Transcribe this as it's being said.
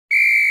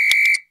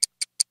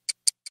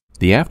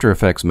The After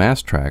Effects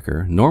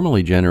MaskTracker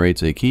normally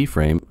generates a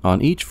keyframe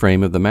on each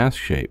frame of the mask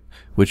shape,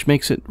 which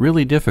makes it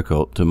really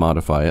difficult to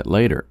modify it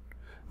later.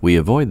 We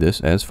avoid this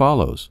as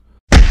follows.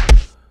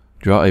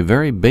 Draw a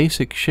very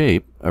basic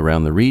shape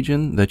around the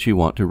region that you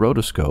want to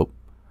rotoscope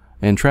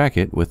and track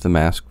it with the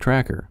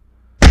MaskTracker.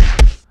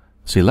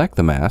 Select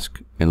the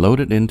mask and load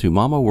it into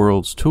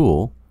MamoWorld's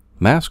tool,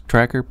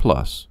 MaskTracker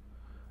Plus.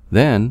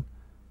 Then,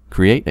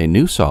 create a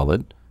new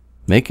solid,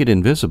 make it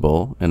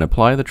invisible, and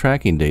apply the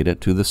tracking data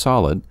to the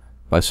solid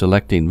by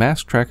selecting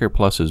MaskTracker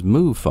Plus's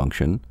Move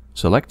function,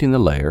 selecting the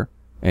layer,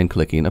 and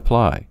clicking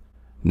Apply.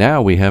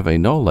 Now we have a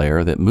null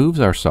layer that moves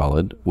our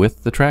solid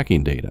with the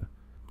tracking data.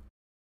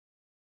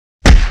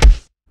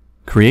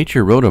 Create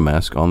your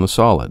rotomask on the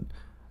solid.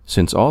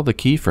 Since all the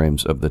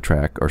keyframes of the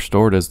track are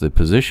stored as the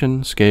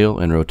position, scale,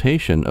 and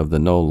rotation of the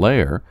null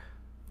layer,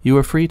 you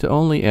are free to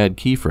only add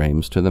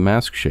keyframes to the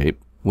mask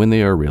shape when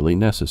they are really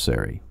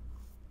necessary.